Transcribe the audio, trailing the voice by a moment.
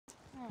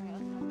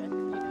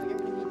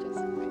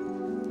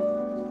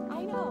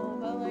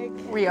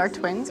We are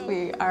twins.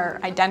 We are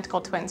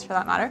identical twins, for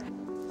that matter.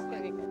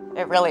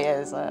 It really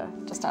is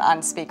just an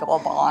unspeakable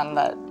bond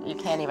that you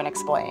can't even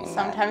explain.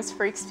 Sometimes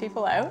freaks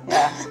people out.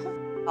 Yeah.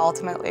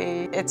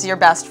 Ultimately, it's your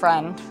best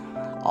friend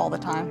all the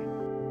time.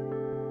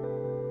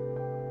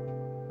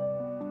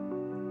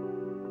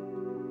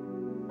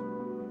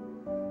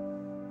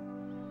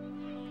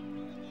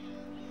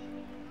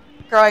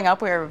 Growing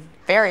up, we were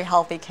very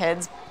healthy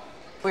kids.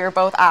 We were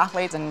both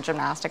athletes in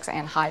gymnastics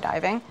and high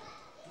diving.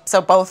 So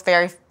both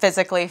very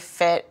physically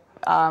fit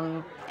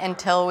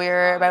until we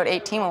were about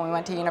 18 when we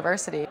went to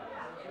university.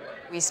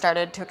 We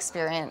started to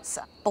experience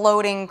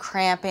bloating,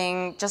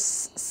 cramping,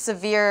 just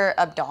severe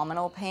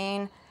abdominal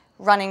pain,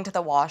 running to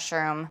the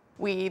washroom.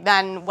 We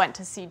then went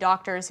to see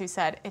doctors who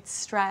said, it's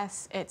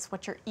stress, it's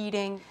what you're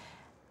eating.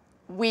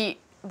 We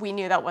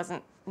knew that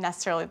wasn't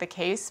necessarily the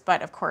case,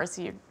 but of course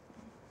you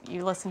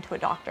listen to a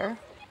doctor.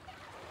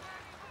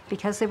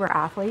 Because they were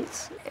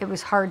athletes, it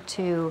was hard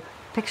to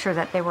picture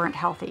that they weren't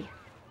healthy.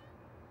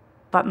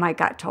 But my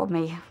gut told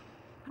me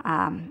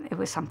it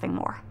was something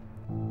more.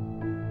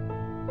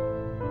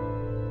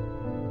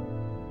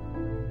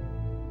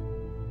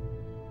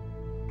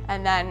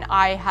 And then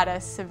I had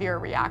a severe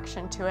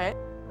reaction to it.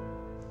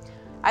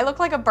 I looked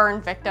like a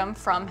burn victim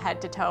from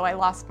head to toe. I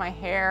lost my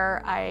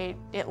hair.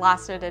 It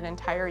lasted an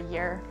entire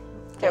year.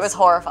 It was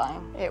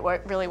horrifying. It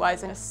really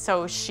was. And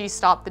so she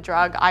stopped the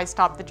drug, I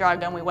stopped the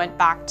drug, and we went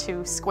back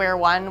to square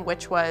one,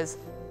 which was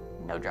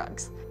no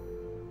drugs.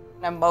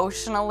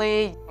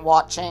 Emotionally,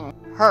 watching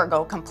her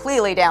go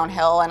completely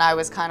downhill and I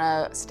was kind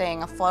of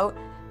staying afloat,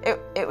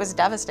 it was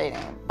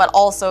devastating, but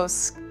also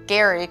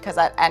scary because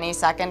at any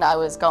second I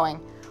was going,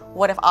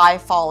 what if I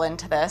fall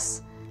into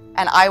this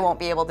and I won't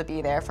be able to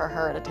be there for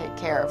her to take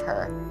care of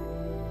her?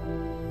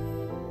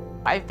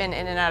 I've been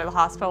in and out of the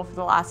hospital for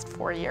the last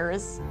 4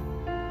 years.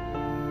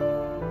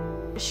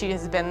 She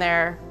has been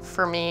there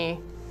for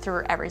me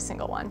through every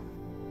single one.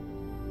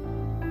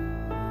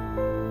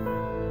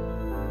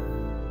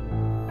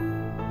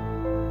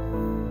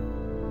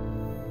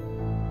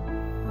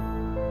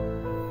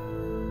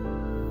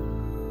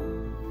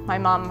 My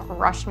mom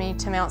rushed me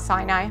to Mount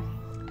Sinai,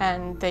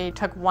 and they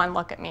took one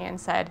look at me and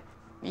said,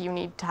 you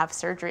need to have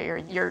surgery or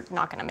you're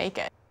not going to make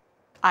it.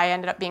 I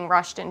ended up being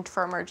rushed in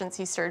for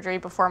emergency surgery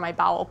before my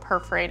bowel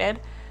perforated.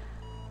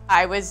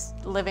 I was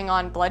living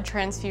on blood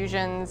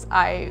transfusions.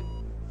 I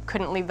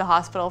couldn't leave the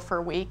hospital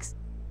for weeks.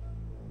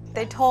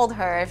 They told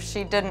her if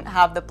she didn't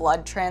have the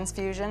blood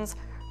transfusions,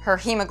 her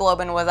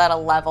hemoglobin was at a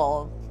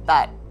level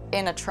that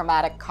in a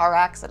traumatic car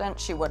accident,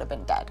 she would have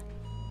been dead.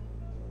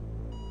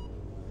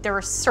 There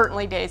were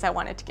certainly days I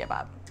wanted to give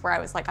up, where I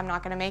was like, I'm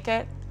not going to make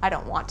it. I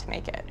don't want to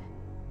make it.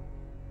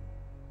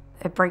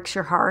 It breaks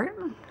your heart.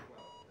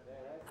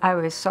 I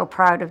was so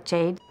proud of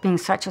Jade being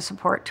such a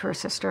support to her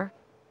sister.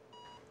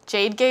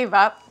 Jade gave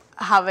up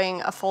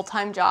having a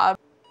full-time job.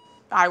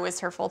 I was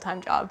her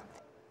full-time job.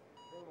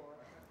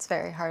 It's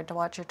very hard to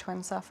watch your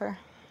twin suffer.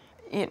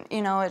 You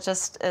know,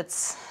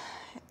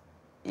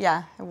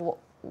 yeah,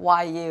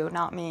 why you,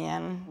 not me,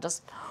 and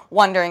just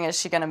wondering, is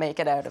she gonna make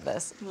it out of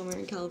this? When we were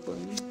in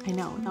California. I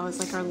know, that was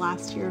like our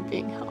last year of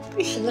being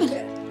healthy.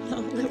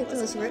 Look at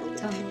those red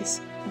tummies.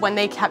 When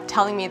they kept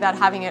telling me that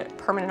having a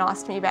permanent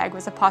ostomy bag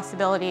was a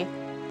possibility,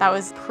 that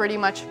was pretty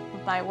much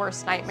my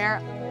worst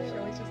nightmare.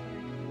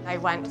 I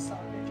went,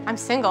 I'm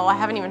single, I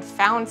haven't even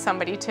found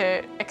somebody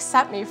to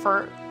accept me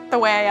for the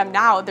way I am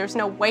now. There's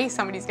no way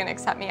somebody's gonna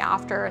accept me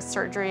after a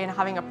surgery and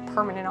having a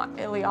permanent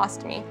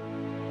ileostomy.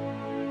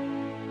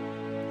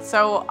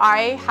 So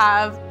I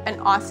have an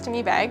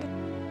ostomy bag,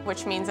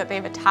 which means that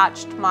they've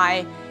attached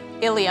my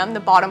ileum, the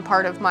bottom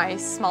part of my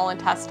small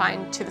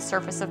intestine, to the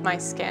surface of my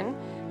skin,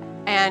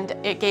 and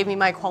it gave me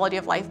my quality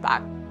of life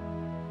back.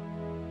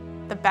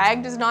 The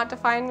bag does not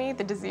define me,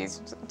 the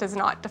disease does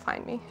not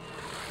define me.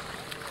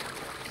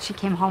 She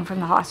came home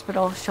from the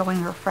hospital showing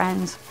her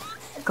friends,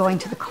 going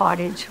to the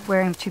cottage,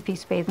 wearing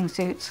two-piece bathing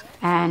suits,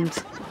 and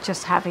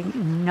just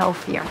having no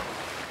fear.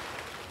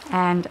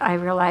 And I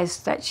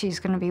realized that she's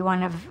going to be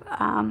one of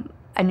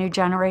a new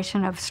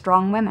generation of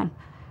strong women.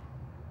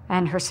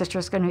 And her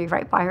sister's going to be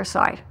right by her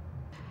side.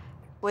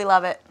 We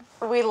love it.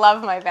 We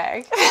love my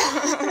bag.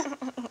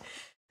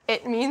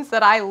 It means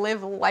that I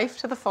live life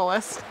to the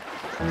fullest.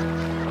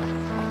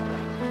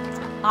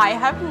 I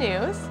have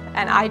news,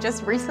 and I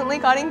just recently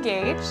got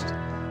engaged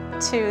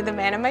to the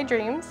man of my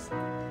dreams.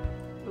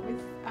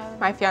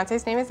 My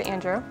fiance's name is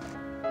Andrew.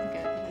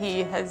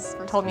 He has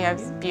told me I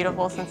was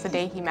beautiful since the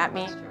day he met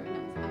me.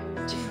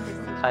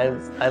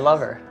 I love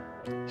her.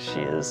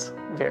 She is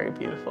very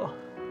beautiful.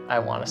 I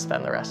want to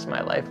spend the rest of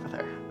my life with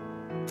her,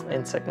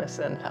 in sickness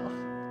and health.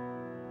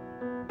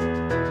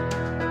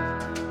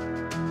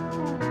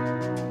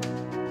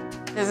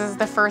 This is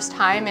the first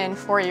time in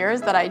 4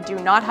 years that I do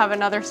not have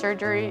another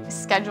surgery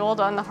scheduled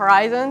on the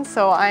horizon,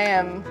 so I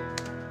am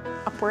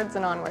upwards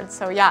and onwards.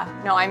 So yeah,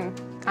 no,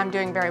 I'm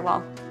doing very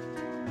well.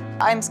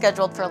 I'm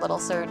scheduled for a little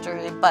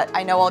surgery, but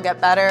I know I'll get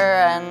better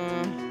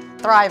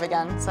and thrive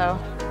again, so.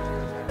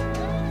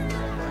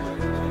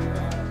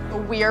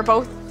 We are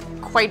both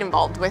quite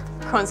involved with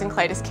Crohn's and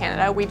Colitis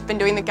Canada. We've been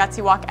doing the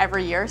Gutsy Walk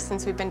every year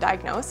since we've been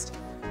diagnosed.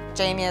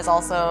 Jami is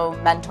also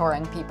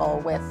mentoring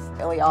people with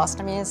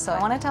ileostomies, so I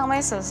want to tell my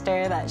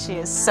sister that she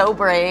is so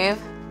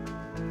brave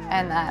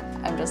and that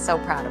I'm just so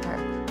proud of her.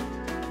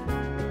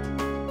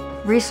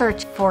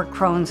 Research for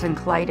Crohn's and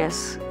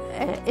colitis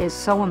is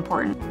so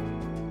important.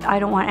 I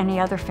don't want any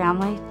other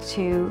family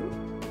to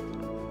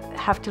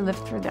have to live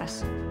through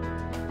this.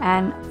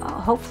 And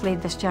hopefully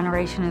this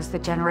generation is the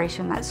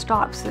generation that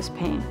stops this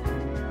pain.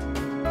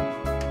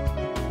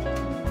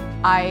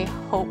 I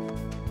hope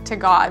to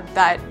God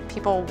that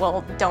people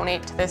will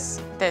donate to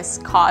this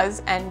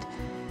cause and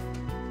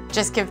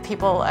just give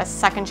people a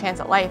second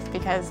chance at life,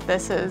 because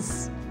this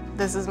is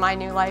my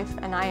new life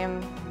and I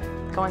am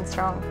going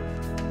strong.